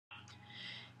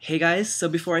Hey guys, so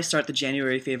before I start the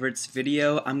January favorites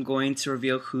video, I'm going to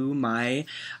reveal who my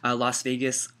Las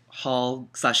Vegas haul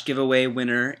 / giveaway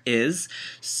winner is.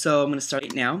 So I'm going to start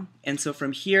right now. And so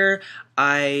from here,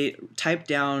 I typed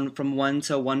down from 1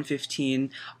 to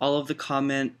 115 all of the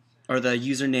comment or the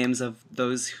usernames of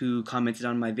those who commented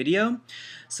on my video.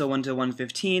 So 1 to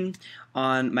 115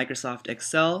 on Microsoft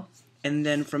Excel. And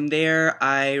then from there,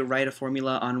 I write a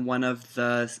formula on one of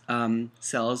the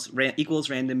cells, equals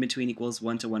random between equals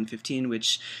 1 to 115,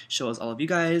 which shows all of you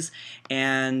guys,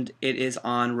 and it is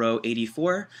on row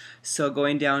 84. So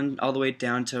going down all the way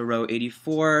down to row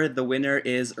 84, the winner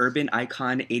is Urban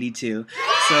Icon 82.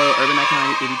 So Urban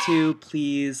Icon 82,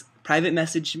 please private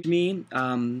message me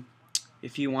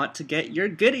if you want to get your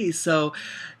goodies. So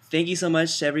thank you so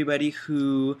much to everybody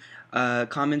who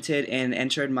commented and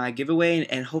entered my giveaway,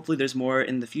 and hopefully there's more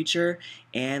in the future.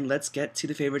 And let's get to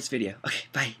the favorites video. Okay,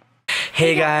 bye.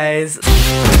 Hey guys.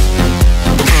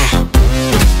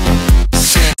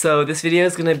 So this video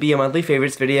is gonna be a monthly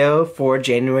favorites video for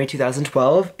January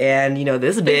 2012, and you know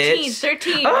this bitch.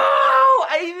 13. Oh,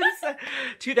 I even said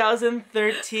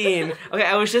 2013. Okay,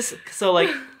 I was just so like.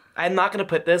 I'm not gonna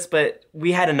put this, but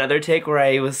we had another take where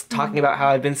I was talking about how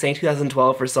I've been saying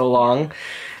 2012 for so long.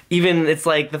 Even it's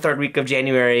like the 3rd week of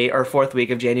January or 4th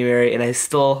week of January, and I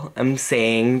still am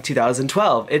saying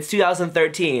 2012. It's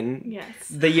 2013. Yes.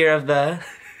 The year of the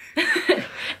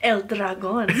El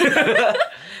Dragon.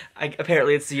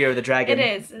 apparently it's the year of the dragon.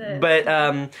 It is.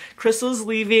 But Crystal's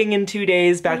leaving in 2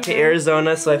 days back to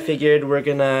Arizona, so I figured we're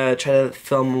gonna try to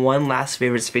film one last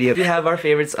favorites video. We have our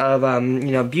favorites of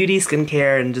you know, beauty,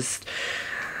 skincare, and just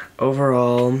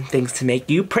overall things to make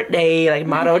you pretty, like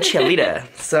motto cheerleader.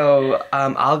 So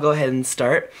I'll go ahead and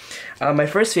start. My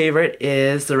first favorite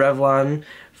is the Revlon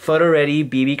Photoready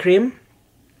BB cream.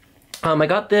 I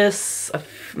got this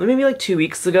maybe like 2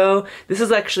 weeks ago. This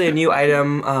is actually a new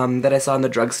item that I saw in the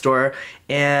drugstore,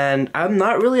 and I'm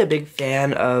not really a big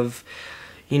fan of,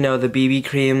 you know, the BB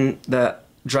cream, the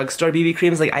drugstore BB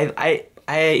creams. Like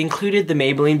I included the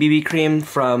Maybelline BB cream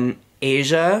from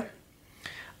Asia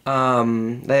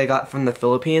that I got from the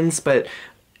Philippines, but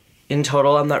in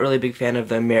total I'm not really a big fan of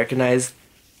the Americanized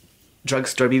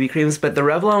drugstore BB creams, but the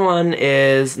Revlon one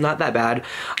is not that bad.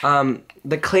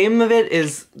 The claim of it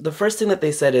is, the first thing that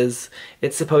they said is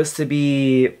it's supposed to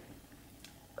be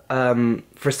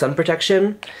for sun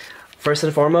protection first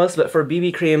and foremost, but for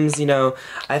BB creams, you know,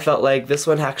 I felt like this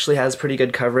one actually has pretty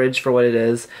good coverage for what it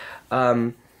is.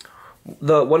 One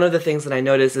of the things that I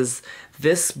noticed is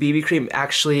this BB cream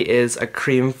actually is a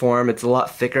cream form. It's a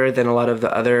lot thicker than a lot of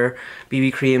the other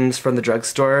BB creams from the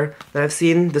drugstore that I've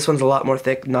seen. This one's a lot more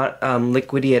thick, not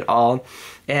liquidy at all.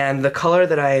 And the color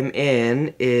that I'm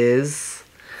in is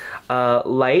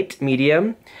light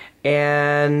medium,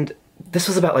 and this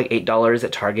was about like $8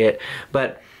 at Target,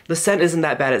 but the scent isn't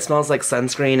that bad. It smells like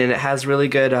sunscreen, and it has really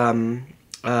good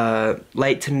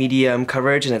light to medium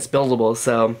coverage, and it's buildable,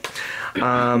 so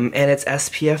and it's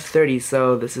SPF 30,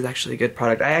 so this is actually a good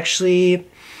product.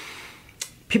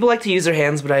 People like to use their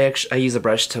hands, but I use a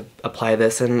brush to apply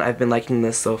this, and I've been liking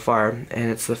this so far,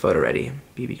 and it's the Photoready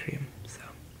BB cream, so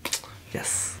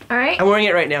yes. Alright. I'm wearing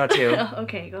it right now too.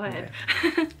 Okay, go ahead.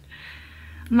 Okay.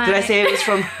 Did I say it was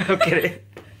from, okay.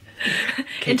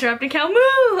 Interrupting cow,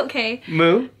 moo! Okay.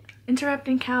 Moo?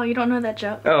 Interrupting cow, you don't know that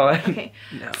joke? Oh. Okay.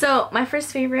 No. So my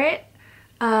first favorite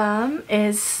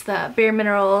is the Bare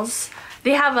Minerals.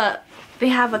 They have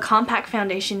a compact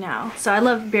foundation now. So I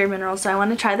love Bare Minerals, so I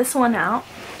want to try this one out.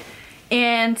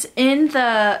 And in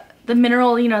the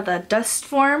mineral, you know, the dust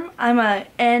form, I'm a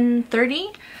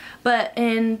N30, but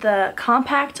in the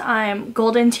compact, I'm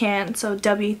golden tan, so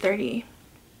W30.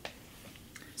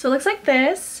 So it looks like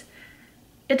this.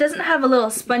 It doesn't have a little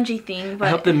spongy thing, but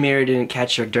I hope the mirror didn't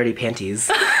catch your dirty panties.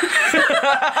 Shut up!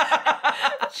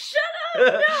 No,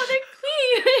 they're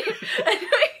clean.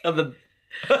 Of the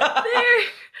They're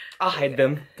I'll hide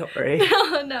them. Don't worry.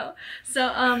 No.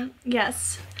 So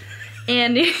yes,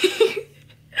 and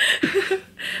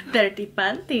dirty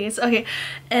panties. Okay,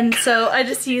 and so I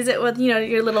just use it with, you know,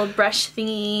 your little brush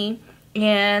thingy,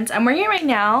 and I'm wearing it right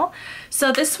now.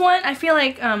 So this one, I feel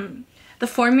like the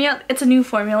formula, it's a new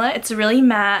formula. It's really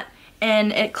matte,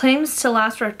 and it claims to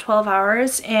last for 12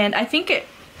 hours, and I think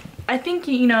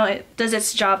you know, it does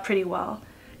its job pretty well.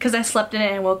 Because I slept in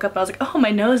it and woke up, I was like, oh, my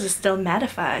nose is still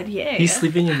mattified, yeah. You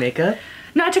sleep in your makeup?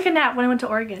 No, I took a nap when I went to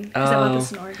Oregon, because I bought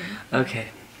this in Oregon. Okay.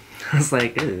 I was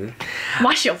like, ew.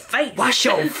 Wash your face. Wash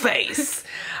your face.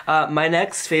 My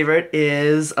next favorite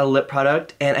is a lip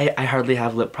product, and I hardly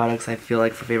have lip products, I feel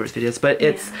like, for favorites videos, but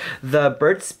it's the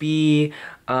Burt's Bee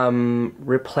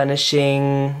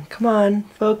replenishing, come on,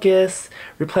 focus,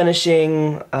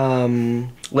 replenishing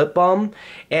lip balm,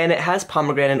 and it has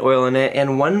pomegranate oil in it,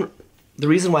 and the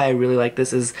reason why I really like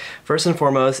this is, first and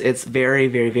foremost, it's very,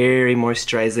 very, very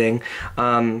moisturizing.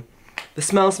 The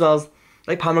smell smells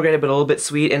like pomegranate, but a little bit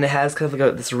sweet, and it has kind of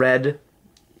like this red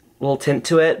little tint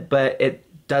to it, but it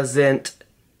doesn't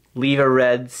leave a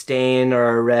red stain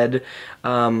or a red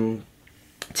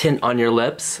tint on your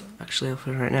lips. Actually, I'll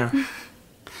put it right now.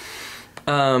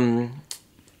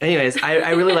 Anyways,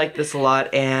 I really like this a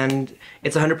lot, and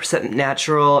it's 100%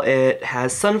 natural. It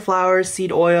has sunflower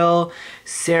seed oil,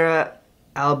 Sarah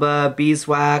Alba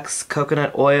beeswax,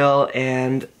 coconut oil,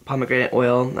 and pomegranate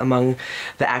oil among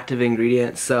the active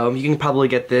ingredients. So you can probably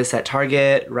get this at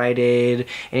Target, Rite Aid,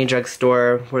 any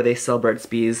drugstore where they sell Burt's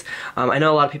Bees. I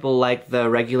know a lot of people like the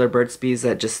regular Burt's Bees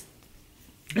that just...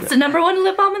 It's the #1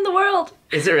 lip balm in the world.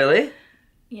 Is it really?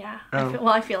 Yeah.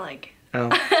 I feel like. Oh.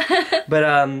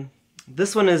 But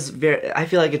this one is I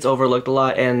feel like it's overlooked a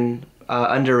lot and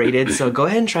underrated, so go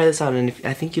ahead and try this out, and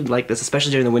I think you'd like this,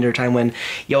 especially during the winter time when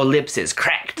your lips is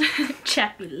cracked.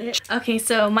 Chappy lip. Okay,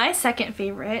 so my second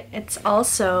favorite, it's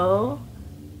also...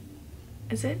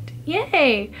 Is it?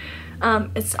 Yay!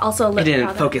 It's also a lip product. You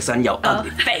didn't focus on your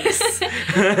ugly face.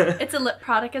 It's a lip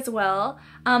product as well.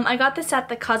 I got this at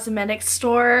the cosmetics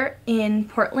store in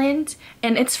Portland,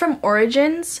 and it's from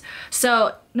Origins.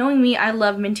 So, knowing me, I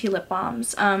love minty lip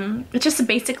balms. It's just a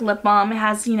basic lip balm. It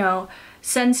has, you know,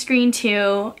 sunscreen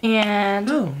too, and...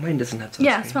 Oh, mine doesn't have sunscreen.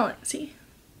 Yeah, smell it, see?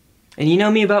 And you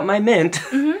know me about my mint.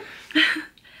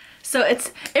 So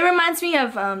it reminds me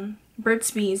of Burt's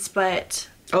Bees, but...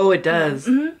 Oh, it does.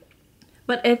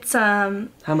 But it's... How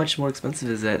much more expensive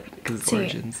is it? Because it's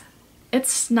Origins.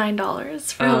 It's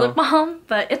 $9 for a lip balm,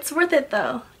 but it's worth it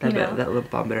though. I bet that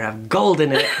lip balm better have gold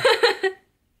in it.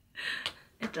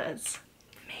 It does.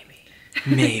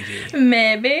 Maybe.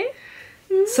 Maybe.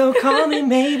 So call me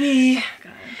maybe.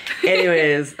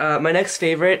 Anyways, my next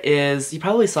favorite is, you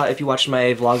probably saw it if you watched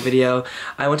my vlog video,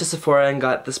 I went to Sephora and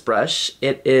got this brush.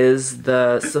 It is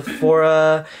the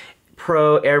Sephora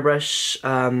Pro Airbrush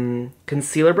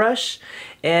concealer brush,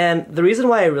 and the reason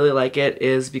why I really like it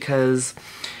is because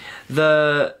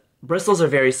the bristles are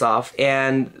very soft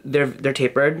and they're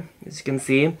tapered, as you can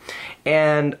see,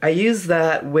 and I use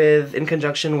that in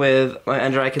conjunction with my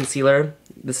under eye concealer.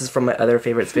 This is from my other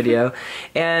favorites video,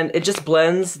 and it just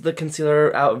blends the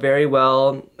concealer out very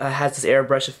well. Has this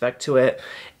airbrush effect to it,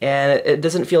 and it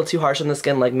doesn't feel too harsh on the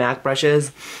skin like MAC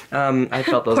brushes. I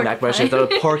felt those MAC brushes,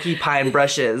 those porcupine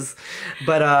brushes.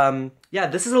 But yeah,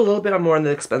 this is a little bit more on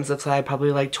the expensive side,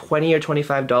 probably like $20 or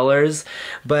 $25,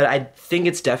 but I think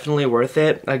it's definitely worth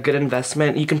it. A good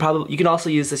investment. You can also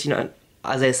use this, you know,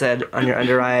 as I said, on your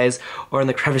under eyes, or in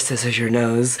the crevices of your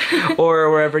nose, or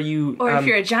wherever you... Or if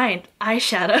you're a giant,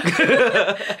 eyeshadow.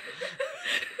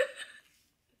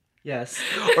 Yes.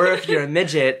 Or if you're a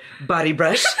midget, body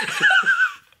brush.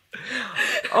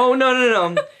 Oh,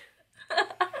 no.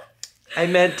 I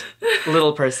meant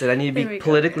little person. I need to be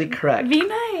politically correct. Be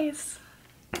nice.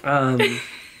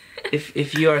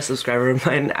 If you are a subscriber of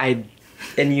mine,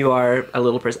 and you are a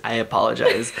little person, I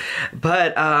apologize.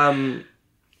 But,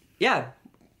 yeah,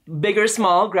 big or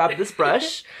small, grab this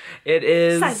brush. It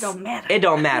is... Size don't matter. It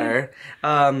don't matter.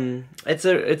 It's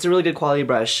a really good quality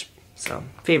brush, so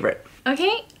favorite.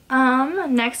 Okay,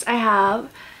 next I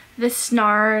have this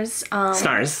Narrs...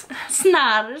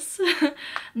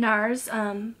 Narrs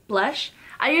blush.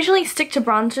 I usually stick to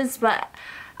bronzes, but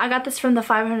I got this from the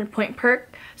 500 point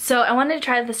perk, so I wanted to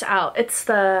try this out. It's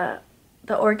the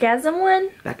orgasm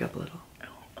one. Back up a little.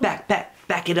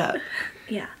 Back it up.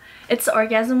 Yeah. It's the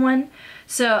orgasm one.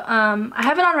 So, I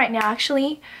have it on right now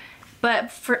actually,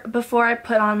 but before I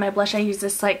put on my blush, I use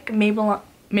this like Maybelline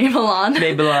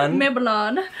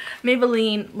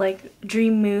like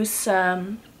Dream Mousse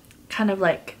kind of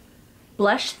like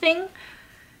blush thing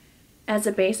as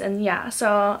a base, and yeah,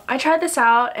 so I tried this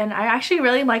out and I actually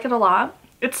really like it a lot.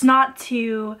 It's not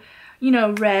too, you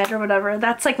know, red or whatever.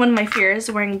 That's like one of my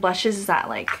fears wearing blushes, is that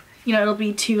like, you know, it'll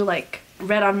be too like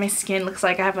red on my skin, looks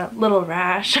like I have a little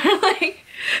rash. Like,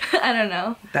 I don't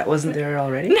know. That wasn't there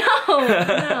already?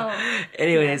 No.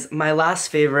 Anyways, my last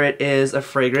favorite is a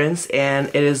fragrance, and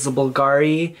it is the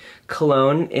Bulgari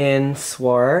Cologne in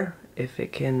Soir, if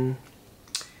it can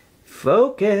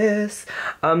focus.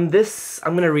 This,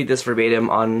 I'm gonna read this verbatim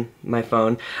on my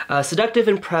phone. Seductive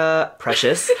and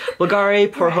precious.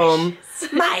 Bulgari pour Homme.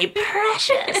 My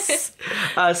precious!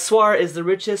 Soir is the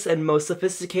richest and most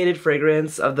sophisticated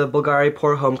fragrance of the Bulgari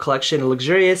pour Homme collection, a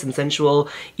luxurious and sensual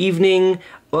evening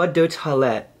eau de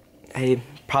toilette. I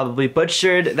probably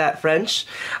butchered that French.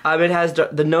 It has,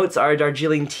 the notes are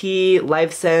Darjeeling tea,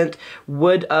 live scent,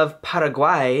 wood of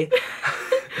Paraguay,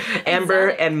 amber,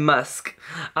 and musk.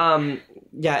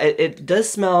 Yeah, it does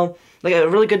smell like a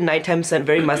really good nighttime scent,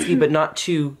 very musky, but not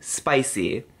too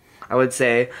spicy, I would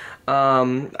say.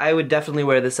 I would definitely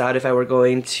wear this out if I were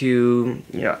going to,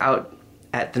 you know, out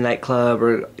at the nightclub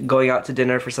or going out to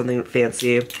dinner for something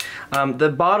fancy. The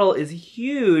bottle is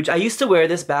huge. I used to wear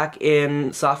this back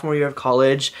in sophomore year of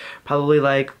college, probably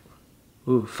like,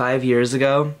 5 years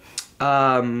ago.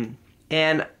 And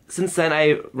since then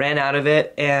I ran out of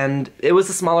it, and it was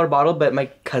a smaller bottle, but my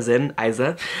cousin,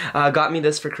 Isa, got me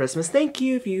this for Christmas. Thank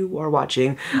you if you are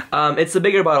watching. It's a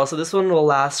bigger bottle, so this one will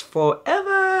last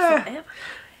forever. Forever.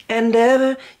 And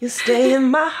ever, you stay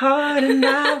in my heart and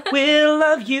I will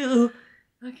love you.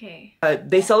 Okay.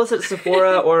 They sell this at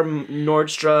Sephora or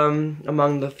Nordstrom,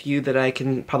 among the few that I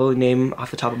can probably name off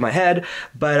the top of my head.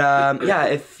 But yeah,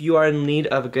 if you are in need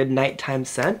of a good nighttime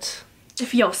scent.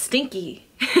 If you're stinky,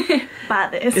 buy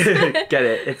this. Get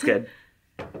it, it's good.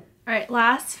 Alright,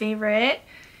 last favorite.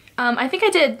 I think I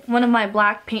did one of my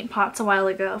black paint pots a while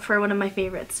ago for one of my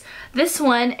favorites. This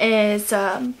one is,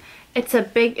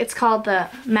 it's called the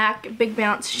MAC Big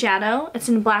Bounce Shadow. It's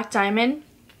in black diamond.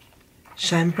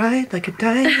 Shine bright like a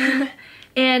diamond.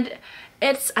 And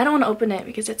it's, I don't want to open it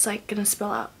because it's like gonna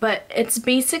spill out, but it's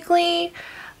basically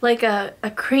like a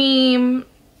cream.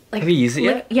 Like, have you used it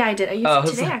yet? Yeah, I did. I used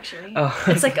it today actually. Oh.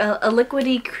 It's like a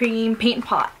liquidy cream paint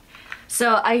pot.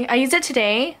 So I used it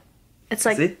today. It's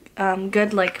like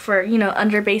good like for, you know,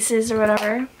 under bases or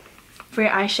whatever. For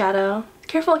your eyeshadow.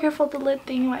 Careful, careful, the lid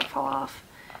thing might fall off.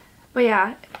 But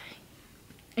yeah,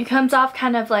 it comes off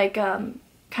kind of like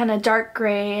kind of dark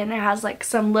gray, and it has like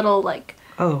some little like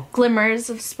glimmers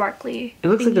of sparkly. It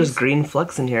looks like there's green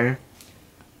flecks in here.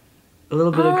 A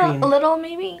little bit of green. A little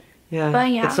maybe. Yeah.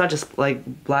 But yeah. It's not just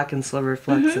like black and silver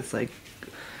flecks. It's like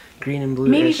green and blue.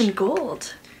 Maybe even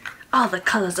gold. All the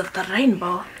colors of the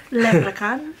rainbow.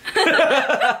 Leprechaun.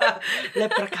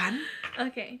 Leprechaun.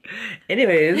 Okay.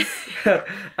 Anyways,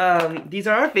 these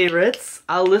are our favorites.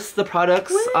 I'll list the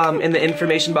products in the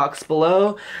information box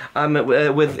below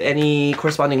with any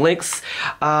corresponding links.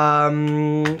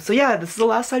 So yeah, this is the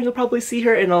last time you'll probably see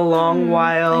her in a long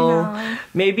while.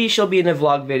 Maybe she'll be in a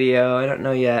vlog video. I don't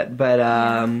know yet, but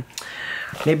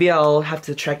maybe I'll have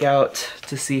to trek out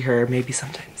to see her maybe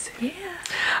sometime soon.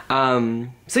 Yeah.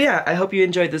 So yeah, I hope you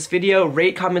enjoyed this video.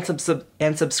 Rate, comment,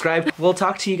 and subscribe. We'll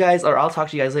talk to you guys, or I'll talk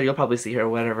to you guys later. You'll probably see her or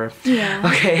whatever. Yeah.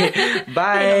 Okay,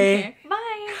 bye.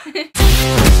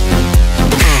 Bye.